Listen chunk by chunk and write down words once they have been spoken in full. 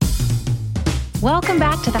Welcome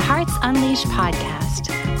back to the Hearts Unleashed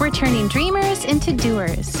podcast. We're turning dreamers into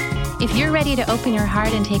doers. If you're ready to open your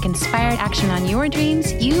heart and take inspired action on your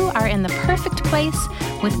dreams, you are in the perfect place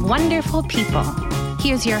with wonderful people.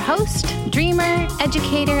 Here's your host, dreamer,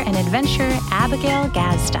 educator, and adventurer, Abigail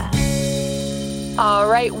Gazda. All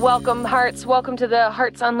right, welcome, Hearts. Welcome to the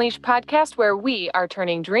Hearts Unleashed podcast, where we are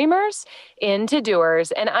turning dreamers into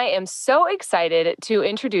doers. And I am so excited to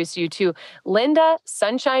introduce you to Linda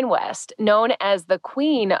Sunshine West, known as the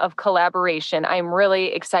Queen of Collaboration. I'm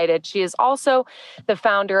really excited. She is also the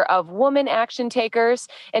founder of Woman Action Takers,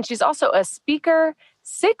 and she's also a speaker,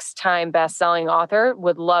 6-time best-selling author.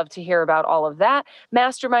 Would love to hear about all of that.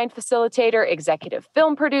 Mastermind facilitator, executive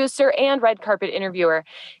film producer, and red carpet interviewer.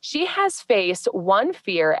 She has faced one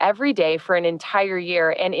fear every day for an entire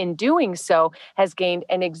year, and in doing so has gained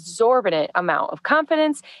an exorbitant amount of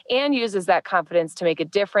confidence and uses that confidence to make a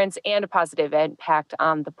difference and a positive impact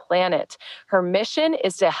on the planet. Her mission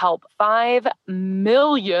is to help 5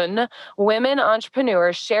 million women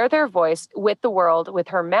entrepreneurs share their voice with the world with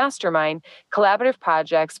her mastermind, collaborative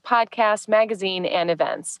projects, podcasts, magazine, and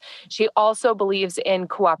events. She also believes in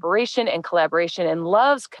cooperation and collaboration and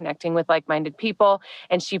loves connecting with like-minded people.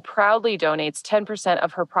 And she proudly donates 10%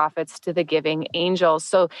 of her profits to the Giving Angels.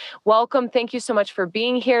 So welcome. Thank you so much for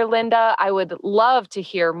being here, Linda. I would love to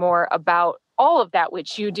hear more about all of that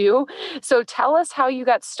which you do. So tell us how you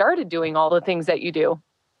got started doing all the things that you do.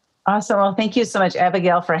 Awesome. Well, thank you so much,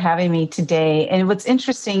 Abigail, for having me today. And what's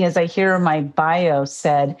interesting is I hear my bio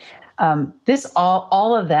said,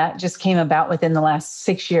 all of that just came about within the last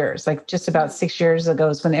 6 years, like just about 6 years ago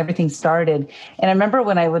is when everything started. And I remember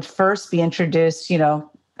when I would first be introduced,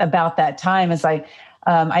 about that time, it's like,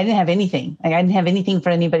 I didn't have anything. Like, I didn't have anything for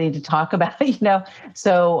anybody to talk about,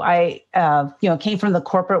 So I, came from the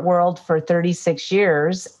corporate world for 36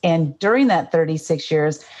 years. And during that 36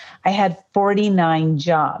 years, I had 49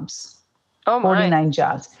 jobs. Oh my. 49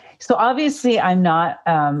 jobs. So obviously I'm not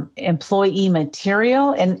employee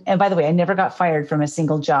material. And by the way, I never got fired from a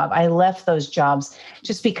single job. I left those jobs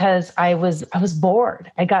just because I was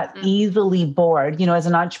bored. I got easily bored. As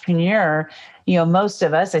an entrepreneur, most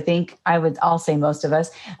of us, I'll say most of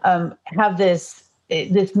us, have this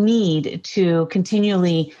need to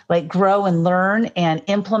continually grow and learn and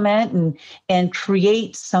implement and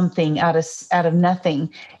create something out of nothing.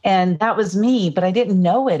 And that was me, but I didn't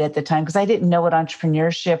know it at the time because I didn't know what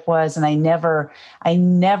entrepreneurship was. And I never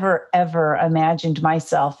ever imagined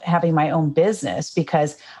myself having my own business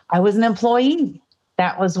because I was an employee.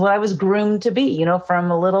 That was what I was groomed to be, from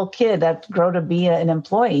a little kid that grew to be an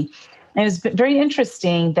employee. And it was very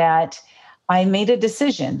interesting that I made a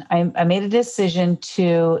decision. I made a decision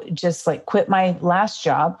to just quit my last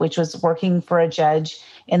job, which was working for a judge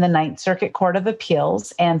in the Ninth Circuit Court of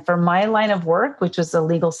Appeals. And for my line of work, which was a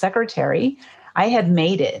legal secretary, I had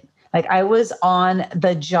made it. I was on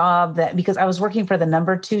the job because I was working for the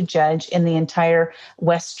number 2 judge in the entire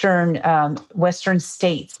western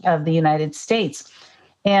states of the United States.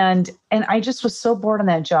 And I just was so bored on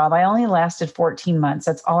that job. I only lasted 14 months.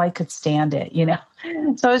 That's all I could stand it,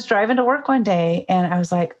 So I was driving to work one day and I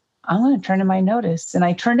was like, I'm going to turn in my notice. And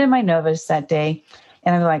I turned in my notice that day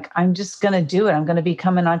and I'm like, I'm just going to do it. I'm going to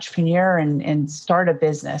become an entrepreneur and start a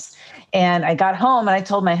business. And I got home and I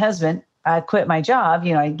told my husband, I quit my job.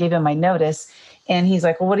 I gave him my notice and he's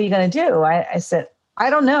like, well, what are you going to do? I said,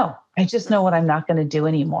 I don't know. I just know what I'm not going to do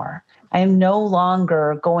anymore. I am no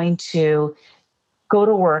longer going to go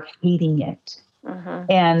to work hating it. Mm-hmm.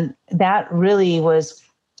 And that really it was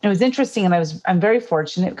interesting. And I'm very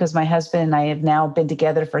fortunate because my husband and I have now been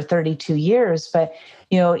together for 32 years, but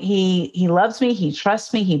he loves me. He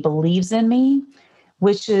trusts me. He believes in me,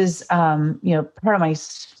 which is, part of my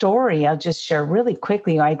story. I'll just share really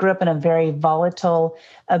quickly. I grew up in a very volatile,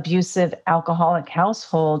 abusive, alcoholic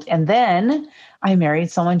household. And then I married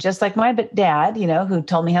someone just like my dad, who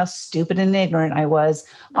told me how stupid and ignorant I was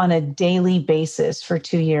on a daily basis for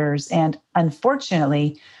 2 years. And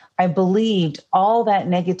unfortunately, I believed all that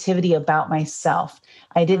negativity about myself.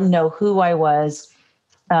 I didn't know who I was,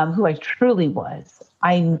 who I truly was.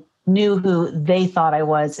 I knew who they thought I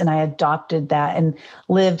was, and I adopted that and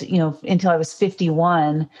lived, until I was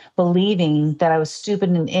 51, believing that I was stupid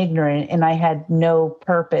and ignorant and I had no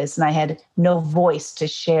purpose and I had no voice to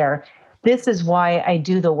share. This is why I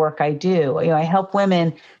do the work I do. I help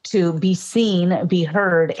women to be seen, be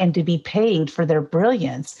heard, and to be paid for their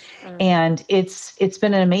brilliance. Mm. And it's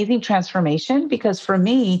been an amazing transformation because for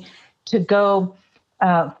me to go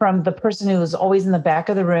from the person who was always in the back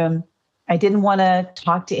of the room, I didn't want to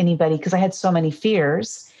talk to anybody because I had so many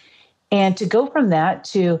fears. And to go from that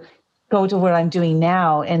to go to what I'm doing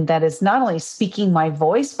now. And that is not only speaking my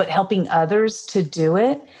voice, but helping others to do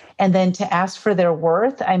it. And then to ask for their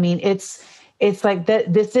worth. I mean, it's like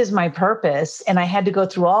that. This is my purpose. And I had to go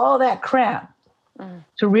through all that crap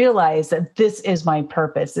to realize that this is my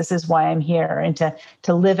purpose. This is why I'm here, and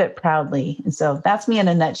to live it proudly. And so that's me in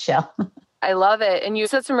a nutshell. I love it. And you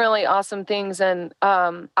said some really awesome things. And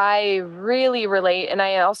I really relate. And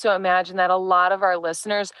I also imagine that a lot of our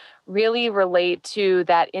listeners really relate to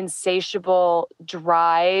that insatiable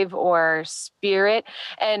drive or spirit.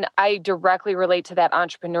 And I directly relate to that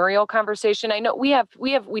entrepreneurial conversation. I know we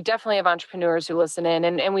definitely have entrepreneurs who listen in,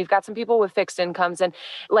 and we've got some people with fixed incomes. And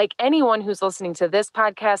like anyone who's listening to this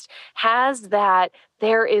podcast has that,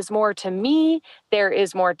 there is more to me, there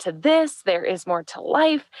is more to this, there is more to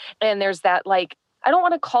life. And there's that, like, I don't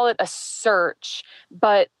want to call it a search,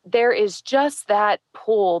 but there is just that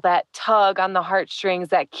pull, that tug on the heartstrings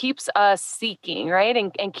that keeps us seeking, right?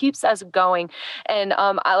 And keeps us going. And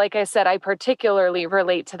like I said, I particularly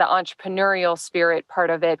relate to the entrepreneurial spirit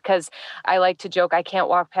part of it, because I like to joke, I can't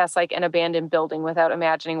walk past like an abandoned building without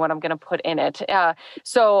imagining what I'm going to put in it.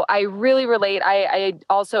 So I really relate. I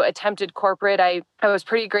also attempted corporate. I was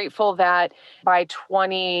pretty grateful that by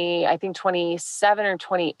 27 or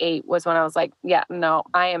 28 was when I was like, yeah, no,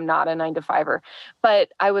 I am not a 9-to-5er.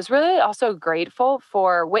 But I was really also grateful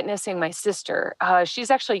for witnessing my sister.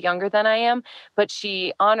 She's actually younger than I am, but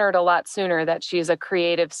she honored a lot sooner that she's a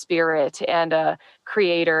creative spirit and a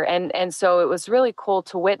creator. And so it was really cool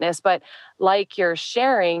to witness. But like you're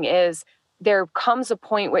sharing, is there comes a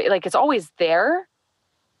point where, like, it's always there,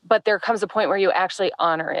 but there comes a point where you actually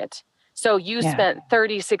honor it. So you spent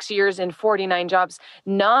 36 years in 49 jobs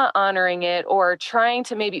not honoring it, or trying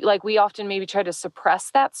to maybe, like, we often maybe try to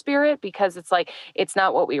suppress that spirit because it's like, it's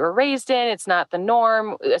not what we were raised in. It's not the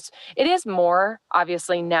norm. It is more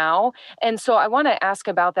obviously now. And so I want to ask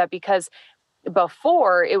about that, because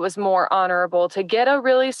before it was more honorable to get a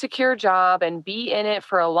really secure job and be in it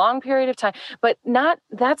for a long period of time, but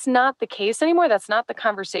that's not the case anymore. That's not the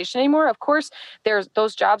conversation anymore. Of course,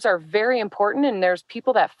 those jobs are very important, and there's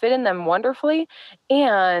people that fit in them wonderfully.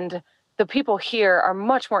 And the people here are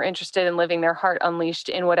much more interested in living their heart unleashed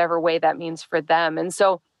in whatever way that means for them. And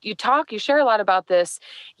so you share a lot about this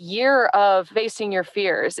year of facing your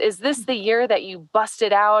fears. Is this the year that you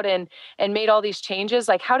busted out and made all these changes?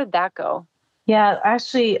 Like, how did that go? Yeah,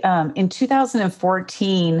 actually, in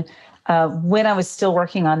 2014, when I was still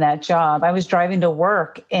working on that job, I was driving to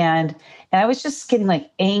work, and I was just getting like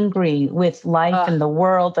angry with life and the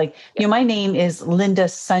world. Like, my name is Linda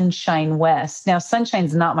Sunshine West. Now,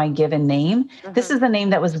 Sunshine's not my given name. Mm-hmm. This is the name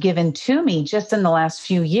that was given to me just in the last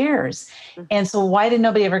few years. Mm-hmm. And so why did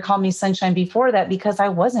nobody ever call me Sunshine before that? Because I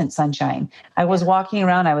wasn't Sunshine. I was walking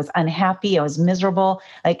around. I was unhappy. I was miserable.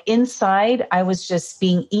 Like, inside, I was just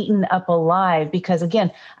being eaten up alive because,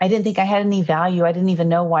 again, I didn't think I had any value. I didn't even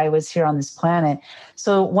know why I was here on this planet.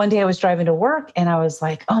 So one day I was driving to work, and I was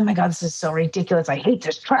like, oh my God, this is so ridiculous. I hate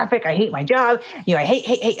this traffic. I hate my job. I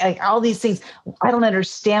hate like all these things. I don't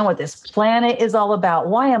understand what this planet is all about.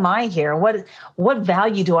 Why am I here? What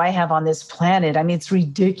value do I have on this planet? I mean, it's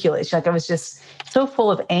ridiculous. Like, I was just so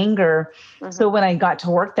full of anger. Mm-hmm. So when I got to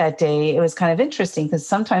work that day, it was kind of interesting, because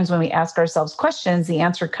sometimes when we ask ourselves questions, the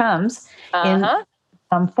answer comes in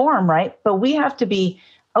some form, right? But we have to be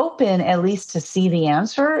open at least to see the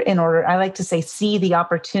answer in order. I like to say, see the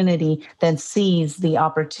opportunity, then seize the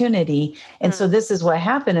opportunity. And so this is what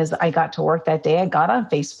happened is I got to work that day. I got on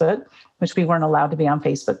Facebook, which we weren't allowed to be on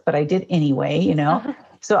Facebook, but I did anyway,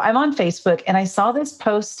 So I'm on Facebook, and I saw this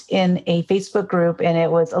post in a Facebook group, and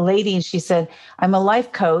it was a lady, and she said, I'm a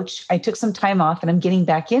life coach. I took some time off, and I'm getting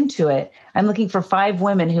back into it. I'm looking for 5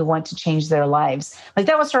 women who want to change their lives. Like,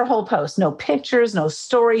 that was her whole post. No pictures, no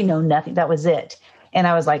story, no nothing. That was it. And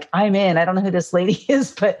I was like, I'm in. I don't know who this lady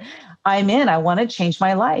is, but I'm in. I want to change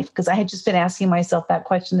my life, because I had just been asking myself that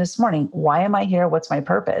question this morning. Why am I here? What's my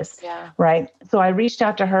purpose? Yeah. Right. So I reached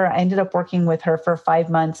out to her. I ended up working with her for 5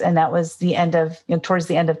 months. And that was the end of, towards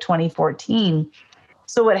the end of 2014.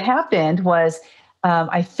 So what happened was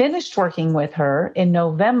I finished working with her in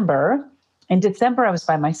November. In December, I was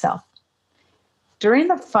by myself. During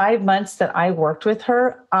the 5 months that I worked with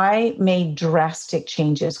her, I made drastic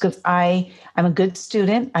changes, because I'm a good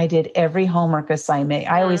student. I did every homework assignment.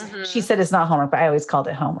 She said it's not homework, but I always called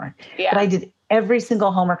it homework. Yeah. But I did every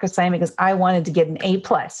single homework assignment because I wanted to get an A+.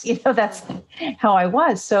 That's how I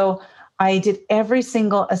was. So I did every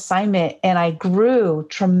single assignment, and I grew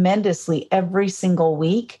tremendously every single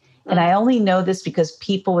week. And I only know this because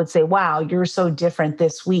people would say, wow, you're so different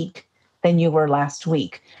this week than you were last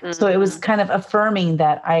week. Mm-hmm. So it was kind of affirming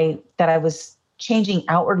that I was changing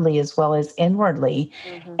outwardly as well as inwardly.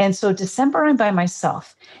 And so December, I'm by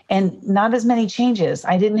myself and not as many changes.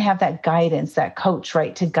 I didn't have that guidance, that coach,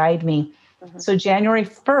 right, to guide me. So January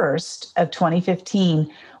 1st of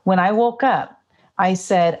 2015, when I woke up, I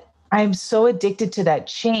said, I'm so addicted to that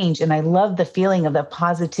change. And I love the feeling of the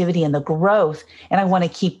positivity and the growth. And I want to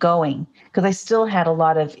keep going because I still had a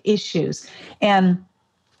lot of issues. And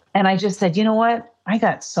I just said, you know what? I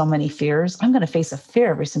got so many fears. I'm going to face a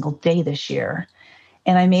fear every single day this year.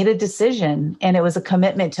 And I made a decision, and it was a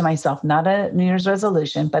commitment to myself, not a New Year's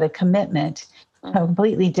resolution, but a commitment,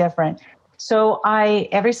 completely different. So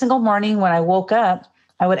every single morning when I woke up,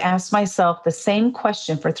 I would ask myself the same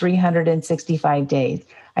question for 365 days.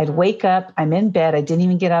 I'd wake up, I'm in bed, I didn't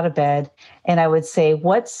even get out of bed, and I would say,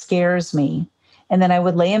 what scares me? And then I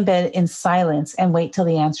would lay in bed in silence and wait till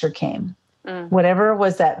the answer came. Whatever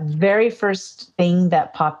was that very first thing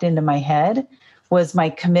that popped into my head was my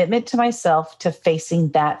commitment to myself to facing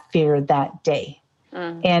that fear that day.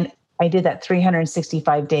 And I did that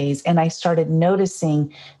 365 days. And I started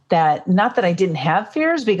noticing that, not that I didn't have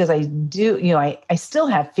fears, because I do, I still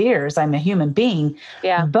have fears. I'm a human being.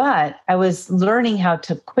 Yeah. But I was learning how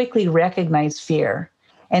to quickly recognize fear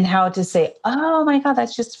and how to say, oh my God,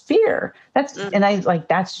 that's just fear. That's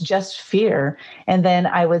just fear. And then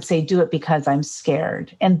I would say, do it because I'm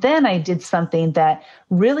scared. And then I did something that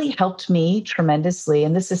really helped me tremendously.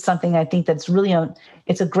 And this is something I think that's really,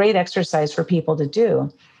 it's a great exercise for people to do.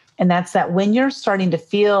 And that's that when you're starting to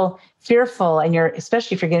feel fearful and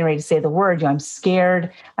especially if you're getting ready to say the word, I'm scared,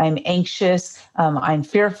 I'm anxious, I'm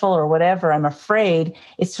fearful or whatever, I'm afraid,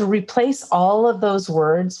 it's to replace all of those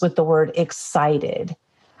words with the word excited.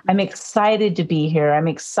 I'm excited to be here. I'm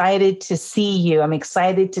excited to see you. I'm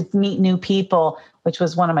excited to meet new people, which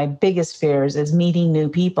was one of my biggest fears, is meeting new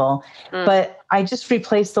people. But I just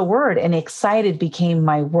replaced the word, and excited became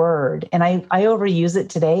my word. And I overuse it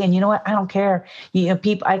today. And you know what? I don't care.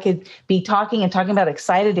 People, I could be talking about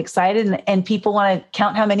excited, and people want to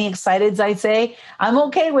count how many exciteds I say. I'm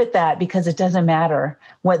okay with that because it doesn't matter.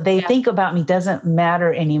 What they think about me doesn't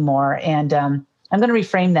matter anymore. And I'm going to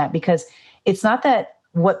reframe that, because it's not that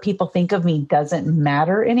what people think of me doesn't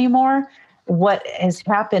matter anymore. What has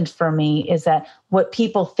happened for me is that what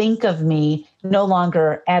people think of me no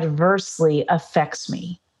longer adversely affects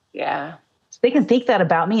me. Yeah. So they can think that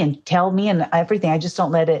about me and tell me and everything. I just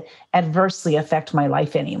don't let it adversely affect my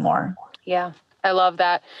life anymore. Yeah. I love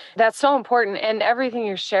that. That's so important. And everything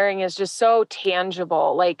you're sharing is just so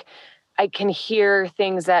tangible. Like, I can hear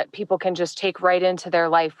things that people can just take right into their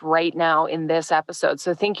life right now in this episode.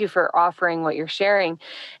 So thank you for offering what you're sharing.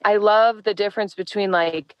 I love the difference between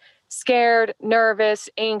like scared, nervous,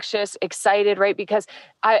 anxious, excited, right? Because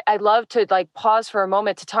I love to like pause for a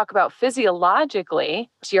moment to talk about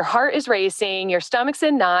physiologically. So your heart is racing, your stomach's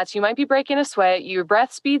in knots, you might be breaking a sweat, your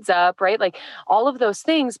breath speeds up, right? Like all of those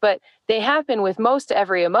things, but they happen with most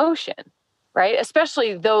every emotion. Right?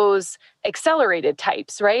 Especially those accelerated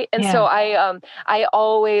types, right? And so I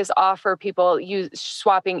always offer people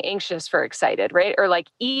swapping anxious for excited, right? Or like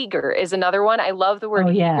eager is another one. I love the word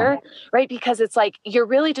eager, right? Because it's like you're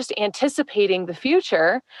really just anticipating the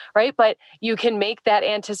future, right? But you can make that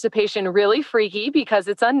anticipation really freaky because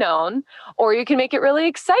it's unknown, or you can make it really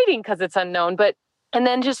exciting because it's unknown. And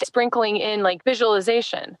then just sprinkling in like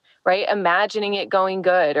visualization, right? Imagining it going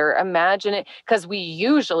good, or imagine it, because we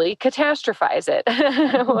usually catastrophize it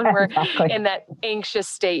when we're in that anxious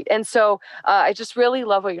state. And so I just really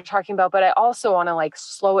love what you're talking about, but I also want to like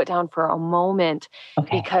slow it down for a moment,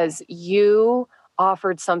 because you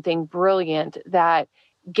offered something brilliant that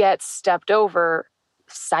gets stepped over: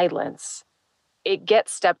 silence. It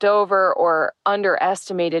gets stepped over or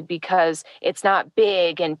underestimated because it's not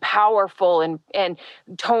big and powerful and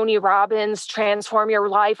Tony Robbins, transform your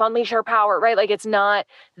life, unleash your power, right? Like it's not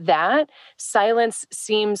that. Silence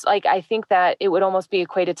seems like, I think that it would almost be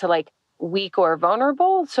equated to like weak or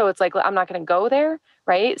vulnerable. So it's like, I'm not going to go there,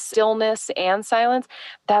 right? Stillness and silence.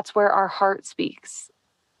 That's where our heart speaks,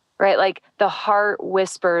 right? Like the heart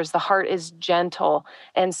whispers, the heart is gentle.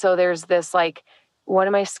 And so there's this like, what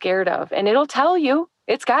am I scared of? And it'll tell you,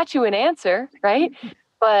 it's got you an answer, right?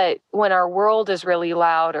 But when our world is really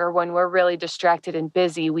loud, or when we're really distracted and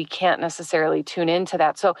busy, we can't necessarily tune into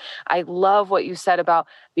that. So I love what you said about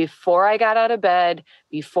before I got out of bed,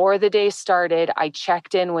 before the day started, I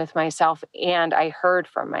checked in with myself and I heard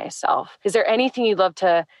from myself. Is there anything you'd love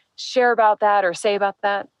to share about that or say about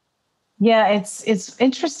that? Yeah, it's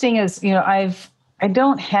interesting as, I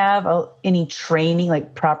don't have any training,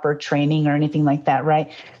 like proper training or anything like that,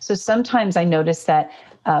 right? So sometimes I notice that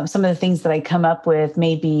some of the things that I come up with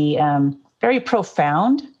may be very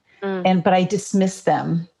profound, but I dismiss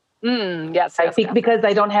them. Yes, right? Because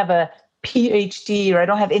I don't have a PhD or I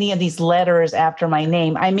don't have any of these letters after my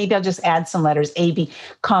name. Maybe I'll just add some letters, AB,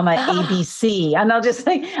 comma, ABC. And I'll just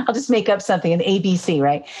make up something, an ABC,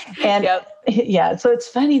 right? And yeah, so it's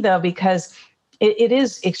funny though, because it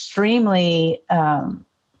is extremely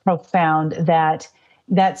profound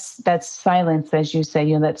that's silence, as you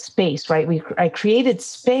say, that space, right? I created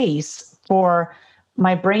space for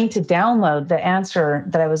my brain to download the answer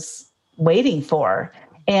that I was waiting for.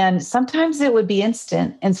 And sometimes it would be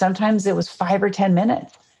instant, and sometimes it was 5 or 10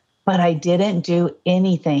 minutes, but I didn't do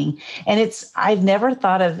anything. And I've never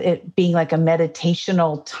thought of it being like a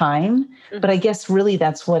meditational time, but I guess really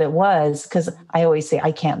that's what it was, because I always say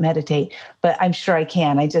I can't meditate, but I'm sure I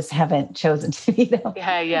can. I just haven't chosen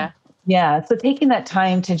to, Yeah. So taking that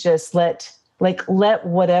time to just let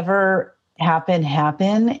whatever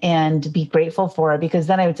happen and be grateful for it, because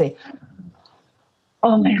then I would say,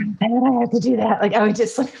 oh man, why did I have to do that? Like I would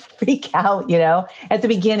just freak out, at the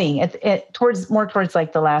beginning, towards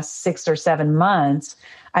like the last 6 or 7 months,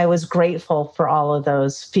 I was grateful for all of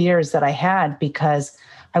those fears that I had, because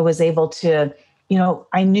I was able to,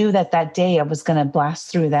 I knew that day I was going to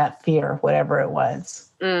blast through that fear, whatever it was.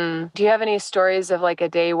 Do you have any stories of like a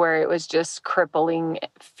day where it was just crippling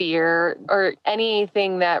fear, or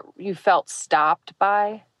anything that you felt stopped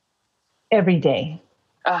by? Every day.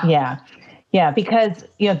 Yeah. Yeah. Because,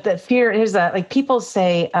 the fear is like people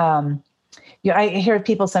say, I hear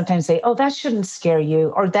people sometimes say, oh, that shouldn't scare you,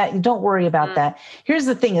 or that don't worry about that. Here's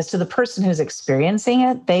the thing is, to the person who's experiencing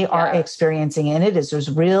it, they are experiencing it. And it is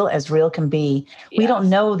as real can be. Yes. We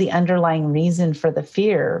don't know the underlying reason for the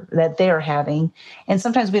fear that they're having. And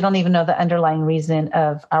sometimes we don't even know the underlying reason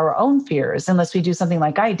of our own fears unless we do something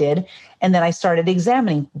like I did. And then I started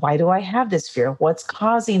examining, why do I have this fear? What's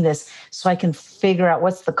causing this? So I can figure out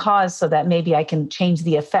what's the cause so that maybe I can change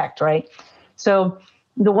the effect, right? So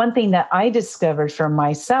the one thing that I discovered for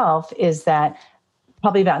myself is that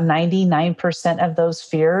probably about 99% of those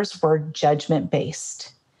fears were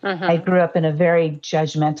judgment-based. I grew up in a very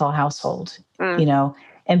judgmental household,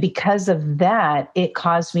 and because of that, it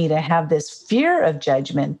caused me to have this fear of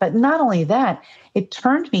judgment. But not only that, it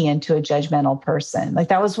turned me into a judgmental person. Like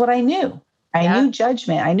that was what I knew. I knew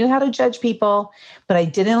judgment. I knew how to judge people, but I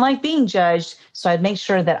didn't like being judged. So I'd make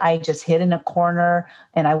sure that I just hid in a corner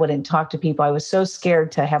and I wouldn't talk to people. I was so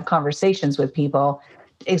scared to have conversations with people,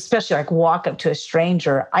 especially like walk up to a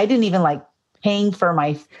stranger. I didn't even like paying for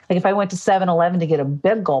like if I went to 7-Eleven to get a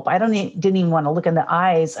Big Gulp, didn't even want to look in the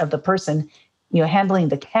eyes of the person, handling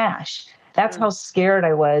the cash. That's how scared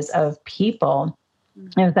I was of people.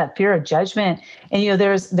 And that fear of judgment. And,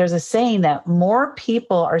 there's a saying that more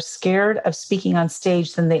people are scared of speaking on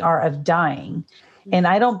stage than they are of dying. And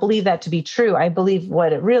I don't believe that to be true. I believe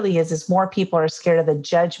what it really is more people are scared of the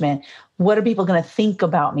judgment. What are people going to think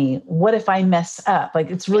about me? What if I mess up? Like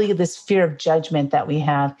it's really this fear of judgment that we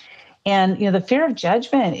have. And, the fear of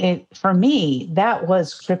judgment, for me, that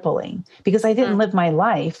was crippling because I didn't live my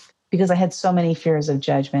life because I had so many fears of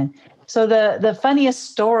judgment. So the funniest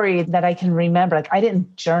story that I can remember, like I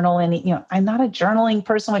didn't journal any, I'm not a journaling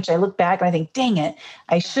person, which I look back and I think, dang it,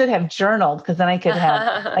 I should have journaled because then I could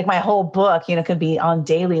have like my whole book, could be on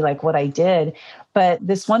daily, like what I did. But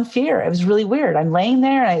this one fear, it was really weird. I'm laying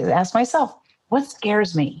there and I ask myself, what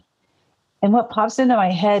scares me? And what pops into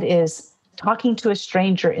my head is talking to a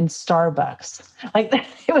stranger in Starbucks. Like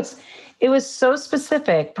it was so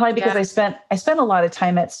specific, probably because I spent a lot of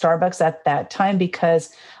time at Starbucks at that time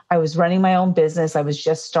because I was running my own business. I was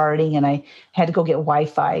just starting and I had to go get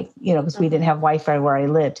Wi-Fi, because we didn't have Wi-Fi where I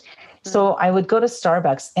lived. So I would go to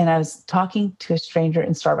Starbucks and I was talking to a stranger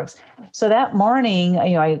in Starbucks. So that morning,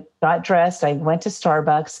 I got dressed, I went to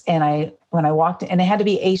Starbucks and when I walked in, and it had to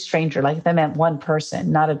be a stranger, like that meant one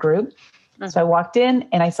person, not a group. So I walked in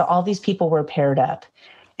and I saw all these people were paired up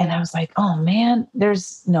and I was like, oh man,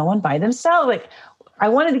 there's no one by themselves. Like, I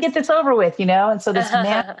wanted to get this over with, And so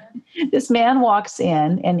this man walks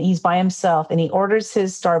in and he's by himself and he orders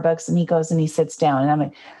his Starbucks and he goes and he sits down. And I'm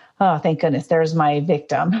like, oh, thank goodness, there's my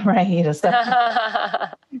victim, right?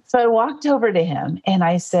 So I walked over to him and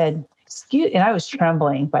I said, and I was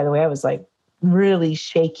trembling, by the way. I was like really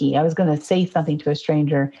shaky. I was going to say something to a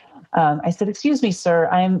stranger. I said, excuse me, sir,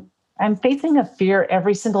 I'm facing a fear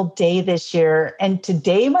every single day this year. And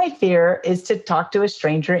today my fear is to talk to a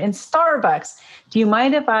stranger in Starbucks. Do you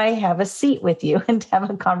mind if I have a seat with you and have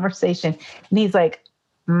a conversation? And he's like,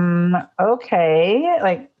 okay.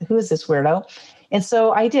 Like, who is this weirdo? And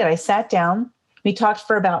so I did. I sat down. We talked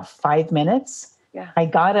for about 5 minutes. Yeah. I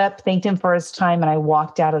got up, thanked him for his time, and I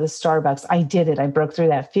walked out of the Starbucks. I did it. I broke through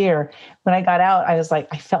that fear. When I got out, I was like,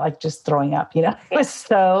 I felt like just throwing up, It was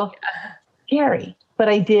so scary. but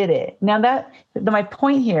I did it. Now my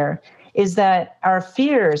point here is that our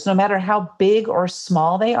fears, no matter how big or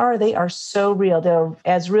small they are so real. They're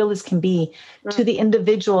as real as can be to the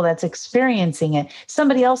individual that's experiencing it.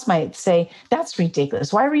 Somebody else might say, that's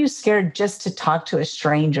ridiculous. Why were you scared just to talk to a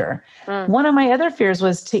stranger? One of my other fears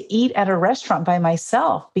was to eat at a restaurant by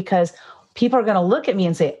myself because people are going to look at me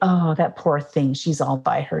and say, oh, that poor thing, she's all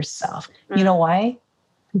by herself. You know why?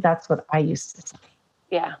 That's what I used to say.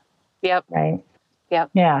 Yeah. Yep. Right.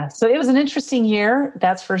 Yep. Yeah. So it was an interesting year.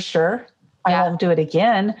 That's for sure. I won't do it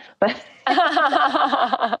again, but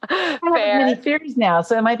I don't have many fears now.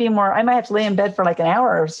 So it might be more, I might have to lay in bed for like an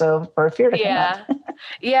hour or so for a fear to come up.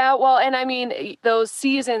 Yeah. Well, and I mean, those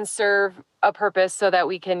seasons serve a purpose so that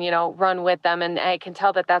we can, run with them. And I can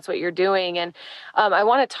tell that that's what you're doing. And I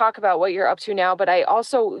want to talk about what you're up to now, but I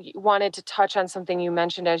also wanted to touch on something you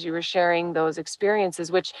mentioned as you were sharing those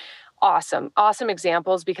experiences, which awesome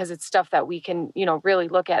examples, because it's stuff that we can, really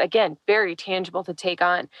look at. Again, very tangible to take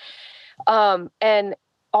on. And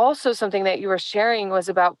also something that you were sharing was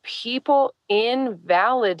about people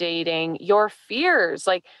invalidating your fears.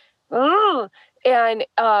 Like, and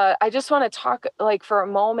I just want to talk for a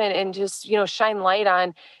moment and just, shine light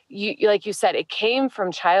on you. Like you said, it came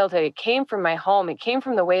from childhood. It came from my home. It came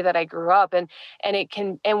from the way that I grew up, and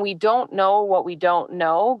we don't know what we don't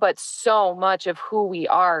know, but so much of who we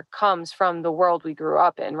are comes from the world we grew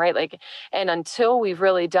up in. Right. And until we've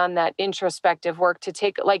really done that introspective work to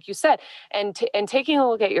take, like you said, and taking a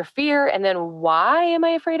look at your fear, and then why am I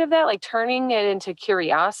afraid of that? Like turning it into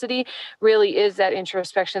curiosity really is that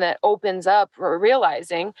introspection that opens up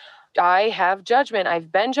realizing I have judgment.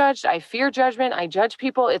 I've been judged. I fear judgment. I judge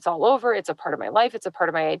people. It's all over. It's a part of my life. It's a part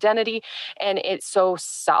of my identity. And it's so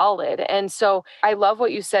solid. And so I love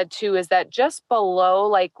what you said too, is that just below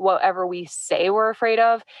whatever we say we're afraid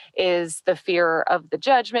of is the fear of the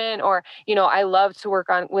judgment. Or, I love to work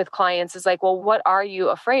on with clients is like, well, what are you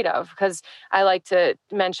afraid of? Because I like to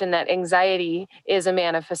mention that anxiety is a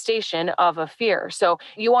manifestation of a fear. So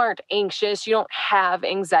you aren't anxious. You don't have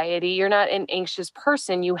anxiety. You're not an anxious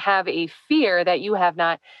person. You have a fear that you have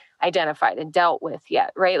not identified and dealt with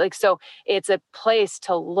yet, right? So it's a place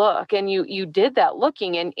to look, and you did that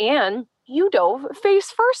looking, and you dove face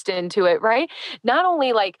first into it, right? Not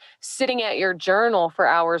only sitting at your journal for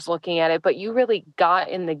hours looking at it, but you really got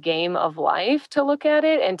in the game of life to look at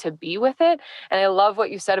it and to be with it. And I love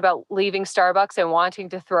what you said about leaving Starbucks and wanting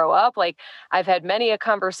to throw up. I've had many a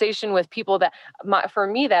conversation with people that, for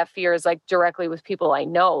me, that fear is directly with people I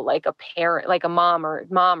know, like a parent, like a mom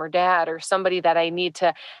or dad, or somebody that I need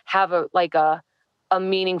to have a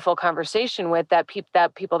meaningful conversation with, that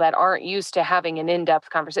people that aren't used to having an in-depth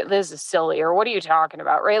conversation. This is silly, or what are you talking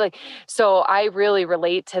about, right? So I really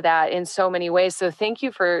relate to that in so many ways. So thank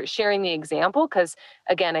you for sharing the example, because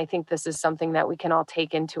again, I think this is something that we can all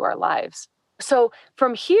take into our lives. So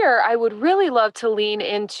from here, I would really love to lean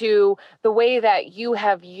into the way that you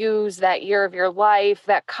have used that year of your life,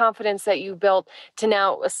 that confidence that you built to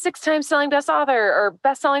now a 6-time selling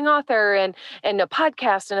best-selling author and a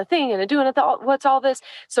podcast and a thing and doing it. What's all this?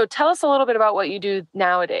 So tell us a little bit about what you do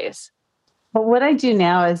nowadays. Well, what I do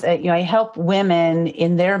now is, I help women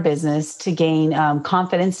in their business to gain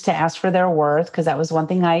confidence to ask for their worth, because that was one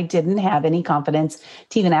thing I didn't have any confidence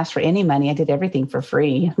to even ask for any money. I did everything for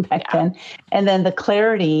free back then. And then the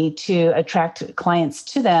clarity to attract clients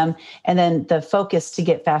to them, and then the focus to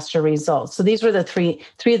get faster results. So these were the three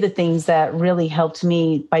of the things that really helped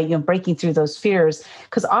me by breaking through those fears,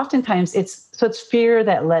 because oftentimes it's fear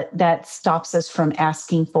that stops us from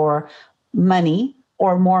asking for money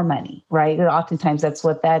or more money, right? Oftentimes that's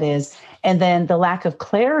what that is. And then the lack of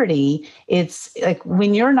clarity, it's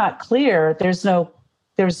when you're not clear, there's no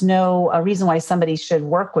reason why somebody should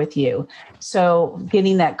work with you. So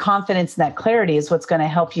getting that confidence and that clarity is what's going to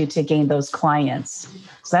help you to gain those clients.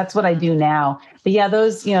 So that's what I do now. But yeah,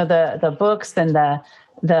 those, the books and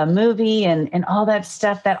the movie and all that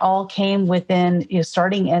stuff, that all came within,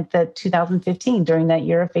 starting at the 2015 during that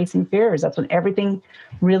year of facing fears. That's when everything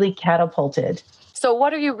really catapulted. So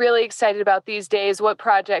what are you really excited about these days? What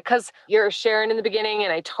project? Because you're sharing in the beginning,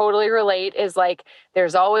 and I totally relate, is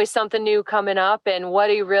there's always something new coming up. And what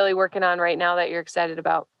are you really working on right now that you're excited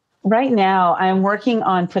about? Right now, I'm working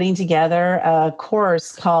on putting together a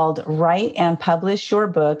course called Write and Publish Your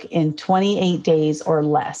Book in 28 Days or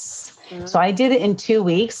Less. So I did it in 2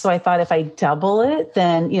 weeks. So I thought if I double it,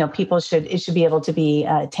 then, it should be able to be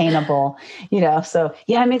attainable, So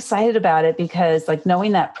yeah, I'm excited about it, because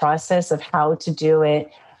knowing that process of how to do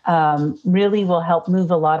it really will help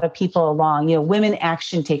move a lot of people along, women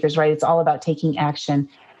action takers, right? It's all about taking action.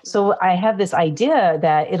 So I have this idea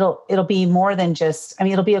that it'll be more than just, I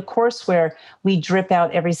mean, it'll be a course where we drip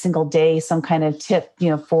out every single day some kind of tip,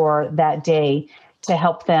 for that day to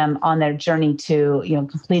help them on their journey to,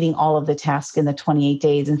 completing all of the tasks in the 28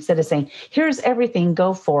 days, instead of saying, here's everything,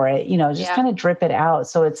 go for it, just kind of drip it out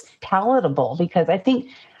so it's palatable. Because I think,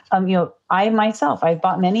 I've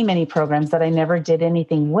bought many, many programs that I never did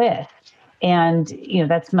anything with. And,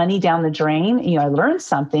 that's money down the drain. I learned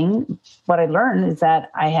something. What I learned is that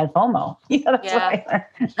I had FOMO. That's what I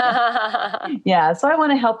learned. Yeah. So I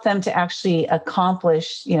want to help them to actually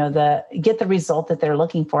accomplish, get the result that they're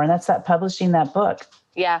looking for. And that's that publishing that book.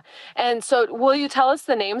 Yeah. And so will you tell us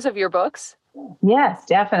the names of your books? Yes,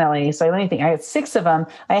 definitely. So let me think. I had 6 of them.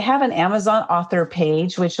 I have an Amazon author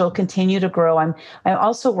page, which will continue to grow. I'm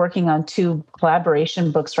also working on 2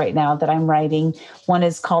 collaboration books right now that I'm writing. One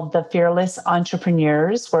is called The Fearless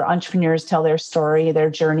Entrepreneurs, where entrepreneurs tell their story, their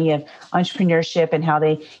journey of entrepreneurship and how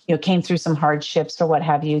they, came through some hardships or what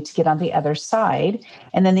have you to get on the other side.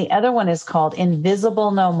 And then the other one is called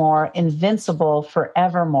Invisible No More, Invincible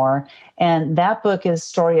Forevermore. And that book is a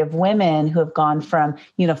story of women who have gone from,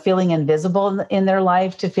 feeling invisible in their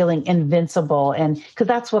life to feeling invincible. And because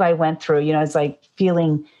that's what I went through, it's like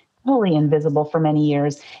feeling totally invisible for many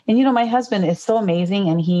years. And, my husband is so amazing.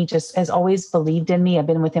 And he just has always believed in me. I've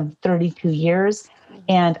been with him 32 years.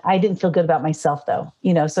 And I didn't feel good about myself, though.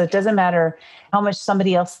 So it doesn't matter how much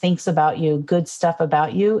somebody else thinks about you, good stuff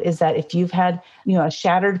about you, is that if you've had, a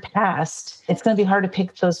shattered past, it's going to be hard to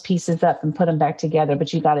pick those pieces up and put them back together,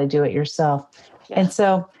 but you got to do it yourself. Yeah. And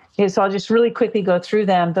so I'll just really quickly go through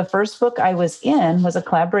them. The first book I was in was a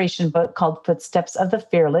collaboration book called Footsteps of the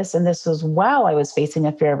Fearless. And this was while I was facing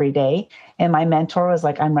a fear every day. And my mentor was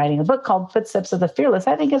like, I'm writing a book called Footsteps of the Fearless.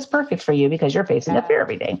 I think it's perfect for you because you're facing a fear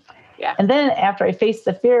every day. Yeah. And then after I faced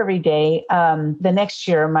the fear every day, the next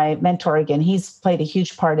year, my mentor, again, he's played a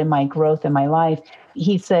huge part in my growth in my life.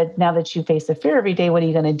 He said, now that you face the fear every day, what are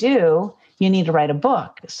you going to do? You need to write a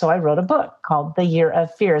book. So I wrote a book called The Year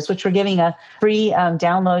of Fears, which we're giving a free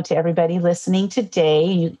download to everybody listening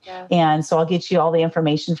today. Yeah. And so I'll get you all the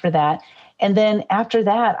information for that. And then after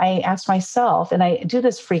that, I asked myself, and I do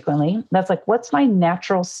this frequently, that's like, what's my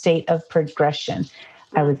natural state of progression?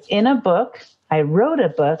 I was in a book. I wrote a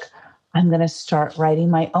book. I'm going to start writing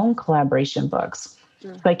my own collaboration books.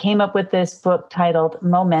 Mm-hmm. So I came up with this book titled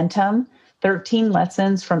Momentum, 13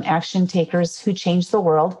 Lessons from Action Takers Who Changed the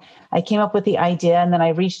World. I came up with the idea, and then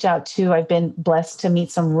I reached out to, I've been blessed to meet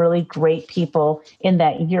some really great people in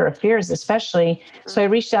that Year of Fears, especially. So I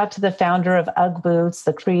reached out to the founder of UGG Boots,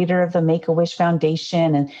 the creator of the Make-A-Wish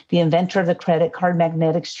Foundation, and the inventor of the credit card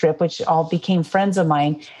magnetic strip, which all became friends of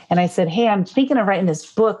mine. And I said, hey, I'm thinking of writing this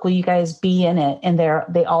book. Will you guys be in it? And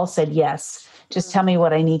they all said, yes, just tell me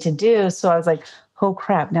what I need to do. So I was like, oh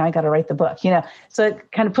crap, now I got to write the book, So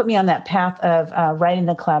it kind of put me on that path of writing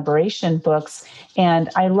the collaboration books. And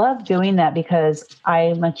I love doing that because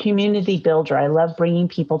I'm a community builder. I love bringing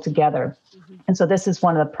people together. Mm-hmm. And so this is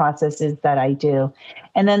one of the processes that I do.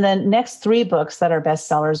 And then the next 3 books that are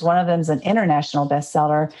bestsellers, one of them is an international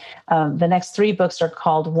bestseller. The next 3 books are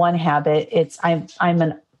called One Habit. I'm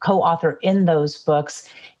a co-author in those books.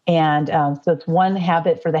 And so it's One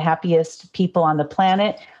Habit for the Happiest People on the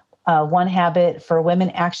Planet, One Habit for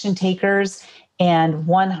Women Action Takers, and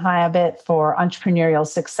One Habit for Entrepreneurial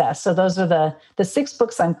Success. So those are the 6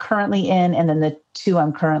 books I'm currently in, and then the 2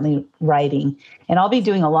 I'm currently writing. And I'll be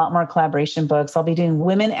doing a lot more collaboration books. I'll be doing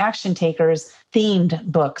Women Action Takers themed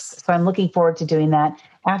books. So I'm looking forward to doing that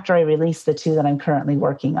after I release the 2 that I'm currently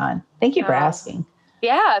working on. Thank you for asking.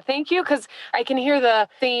 Yeah, thank you. Because I can hear the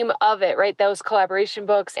theme of it, right? Those collaboration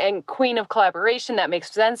books and Queen of Collaboration. That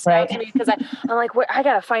makes sense now to me because I'm like, I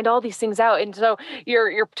got to find all these things out. And so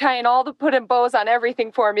you're tying all the putting bows on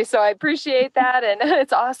everything for me. So I appreciate that. And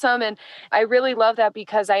it's awesome. And I really love that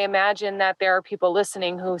because I imagine that there are people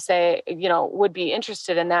listening who say, would be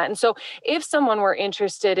interested in that. And so if someone were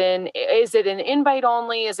interested in, is it an invite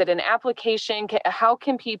only? Is it an application? How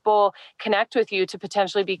can people connect with you to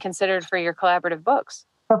potentially be considered for your collaborative books?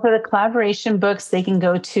 So for the collaboration books, they can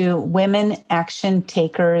go to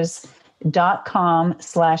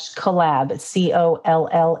womenactiontakers.com/collab,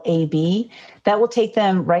 COLLAB. That will take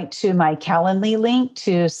them right to my Calendly link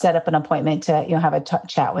to set up an appointment to have a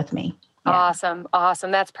chat with me. Yeah.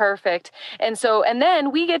 Awesome. That's perfect. And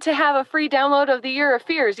then we get to have a free download of The Year of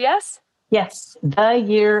Fears, yes? Yes,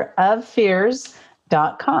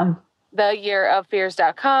 theyearoffears.com.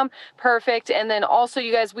 theyearoffears.com. Perfect. And then also,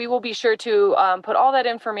 you guys, we will be sure to put all that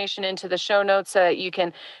information into the show notes so that you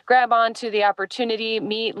can grab onto the opportunity,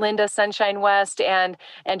 meet Linda Sunshine West, and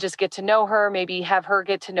just get to know her, maybe have her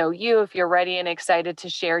get to know you if you're ready and excited to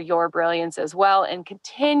share your brilliance as well and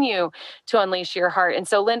continue to unleash your heart. And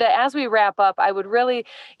so, Linda, as we wrap up, I would really,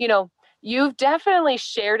 you've definitely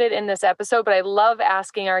shared it in this episode, but I love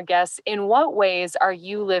asking our guests, in what ways are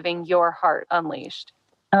you living your heart unleashed?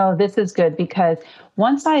 Oh, this is good, because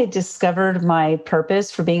once I discovered my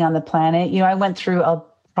purpose for being on the planet, I went through a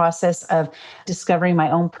process of discovering my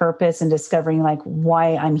own purpose and discovering like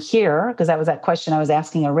why I'm here, because that was that question I was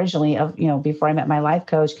asking originally of, before I met my life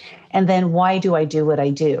coach. And then why do I do what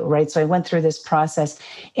I do, right? So I went through this process.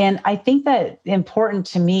 And I think that important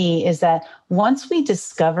to me is that once we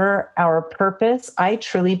discover our purpose, I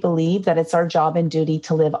truly believe that it's our job and duty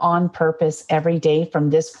to live on purpose every day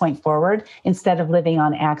from this point forward, instead of living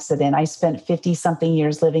on accident. I spent 50 something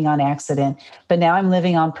years living on accident, but now I'm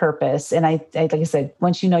living on purpose. And I like I said,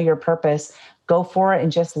 once you know your purpose, go for it and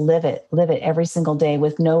just live it every single day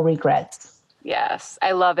with no regrets. Yes,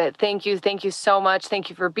 I love it. Thank you. Thank you so much.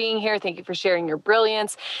 Thank you for being here. Thank you for sharing your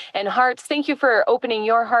brilliance and hearts. Thank you for opening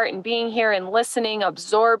your heart and being here and listening,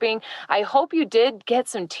 absorbing. I hope you did get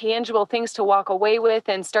some tangible things to walk away with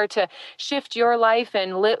and start to shift your life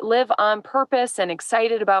and live on purpose and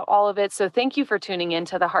excited about all of it. So thank you for tuning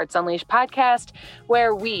into the Hearts Unleashed podcast,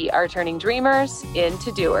 where we are turning dreamers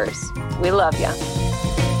into doers. We love you.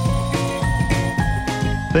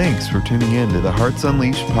 Thanks for tuning in to the Hearts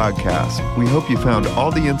Unleashed podcast. We hope you found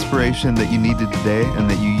all the inspiration that you needed today and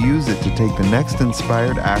that you use it to take the next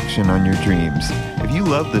inspired action on your dreams. If you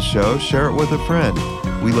love the show, share it with a friend.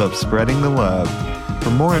 We love spreading the love.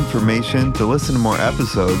 For more information, to listen to more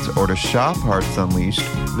episodes, or to shop Hearts Unleashed,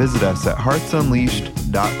 visit us at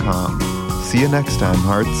heartsunleashed.com. See you next time,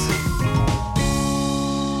 Hearts.